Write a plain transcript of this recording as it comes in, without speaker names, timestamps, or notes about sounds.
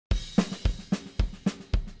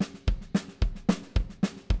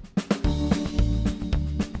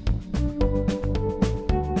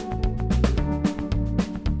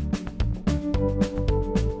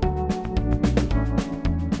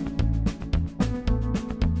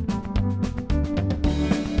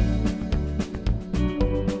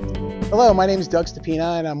Hello, my name is Doug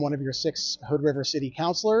Stepina, and I'm one of your 6 Hood River City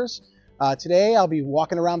Councilors. Today, I'll be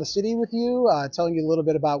walking around the city with you, telling you a little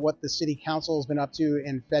bit about what the City Council has been up to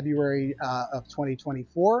in February of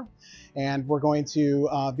 2024. And we're going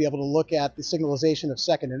to be able to look at the signalization of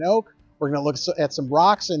 2nd and Oak. We're going to look at some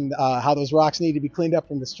rocks and how those rocks need to be cleaned up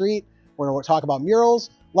from the street. We're going to talk about murals.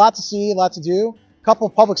 Lot to see, lot to do. A couple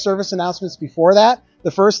of public service announcements before that. The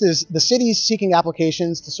first is the city is seeking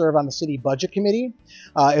applications to serve on the city budget committee,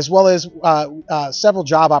 as well as several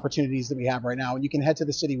job opportunities that we have right now. And you can head to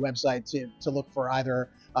the city website to look for either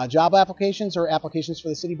job applications or applications for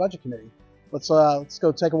the city budget committee. Let's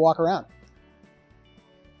go take a walk around.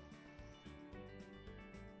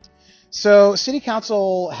 So City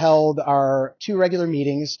Council held our 2 regular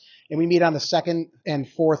meetings, and we meet on the 2nd and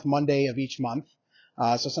 4th Monday of each month.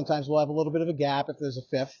 So sometimes we'll have a little bit of a gap if there's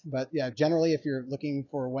a 5th, but yeah, generally if you're looking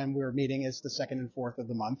for when we're meeting, it's the 2nd and 4th of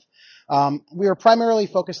the month. We are primarily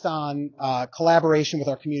focused on collaboration with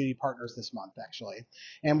our community partners this month, actually.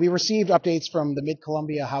 And we received updates from the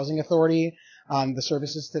Mid-Columbia Housing Authority on the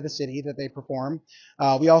services to the city that they perform.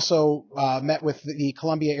 We also met with the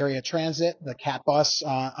Columbia Area Transit, the CAT bus,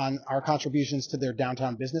 on our contributions to their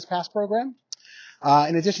Downtown Business Pass program.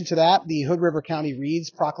 In addition to that, the Hood River County Reads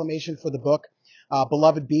proclamation for the book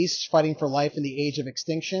Beloved Beasts, Fighting for Life in the Age of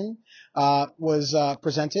Extinction, was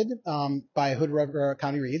presented by Hood River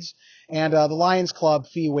County Reads. And the Lions Club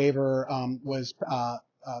fee waiver was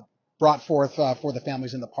brought forth for the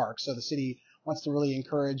families in the park. So the city wants to really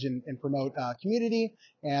encourage and promote community,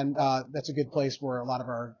 and that's a good place where a lot of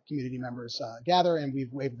our community members gather, and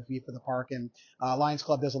we've waived the fee for the park. And Lions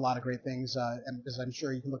Club does a lot of great things, and as I'm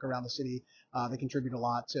sure you can look around the city, they contribute a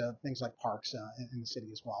lot to things like parks in the city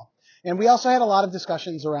as well. And we also had a lot of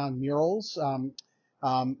discussions around murals.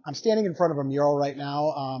 I'm standing in front of a mural right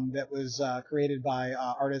now that was created by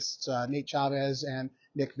artists Nate Chavez and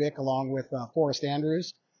Nick Vick, along with Forrest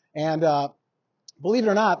Andrews. And believe it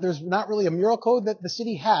or not, there's not really a mural code that the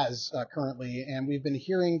city has currently, and we've been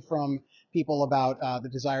hearing from people about the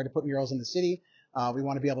desire to put murals in the city. We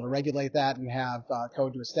want to be able to regulate that and have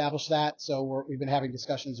code to establish that. So we've been having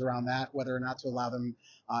discussions around that, whether or not to allow them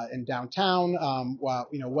in downtown,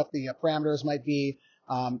 what the parameters might be.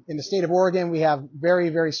 In the state of Oregon, we have very,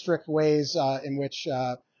 very strict ways in which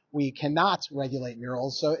we cannot regulate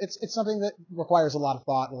murals. So it's something that requires a lot of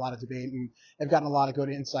thought, a lot of debate, and I've gotten a lot of good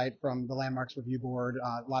insight from the Landmarks Review Board,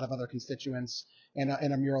 a lot of other constituents, and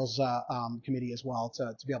a murals committee as well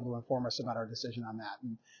to be able to inform us about our decision on that.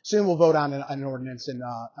 And soon we'll vote on an ordinance and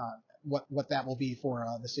what that will be for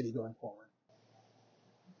the city going forward.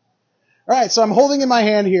 All right, so I'm holding in my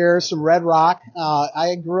hand here some red rock.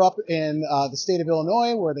 I grew up in the state of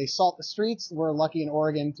Illinois where they salt the streets. We're lucky in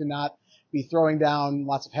Oregon to not be throwing down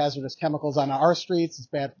lots of hazardous chemicals on our streets. It's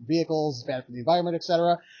bad for vehicles, it's bad for the environment,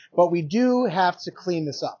 etc. But we do have to clean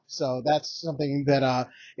this up. So that's something that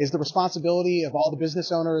is the responsibility of all the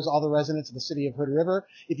business owners, all the residents of the city of Hood River.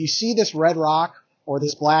 If you see this red rock or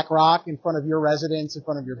this black rock in front of your residence, in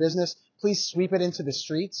front of your business, please sweep it into the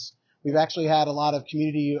streets. We've actually had a lot of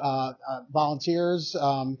community volunteers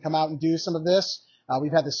come out and do some of this.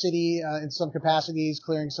 We've had the city in some capacities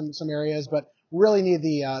clearing some areas, but really need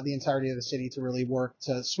the entirety of the city to really work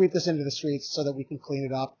to sweep this into the streets so that we can clean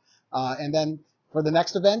it up. And then for the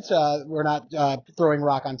next event, we're not throwing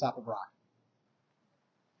rock on top of rock.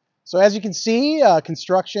 So as you can see,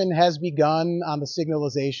 construction has begun on the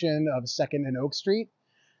signalization of 2nd and Oak Street.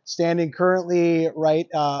 Standing currently right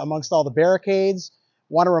amongst all the barricades.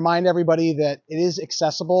 Want to remind everybody that it is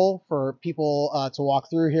accessible for people to walk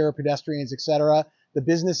through here, pedestrians, etc. The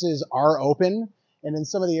businesses are open, and in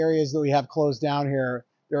some of the areas that we have closed down here,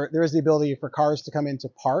 there is the ability for cars to come in to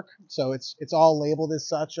park. So it's all labeled as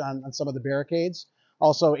such on some of the barricades.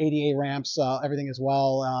 Also ADA ramps, everything as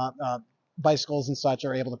well. Bicycles and such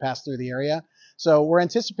are able to pass through the area. So we're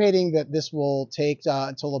anticipating that this will take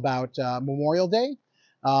until about Memorial Day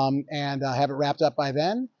and have it wrapped up by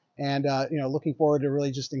then. And, looking forward to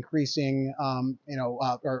really just increasing,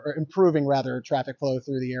 or improving rather traffic flow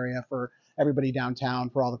through the area for everybody downtown,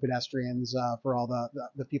 for all the pedestrians, for all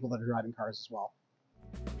the people that are driving cars as well.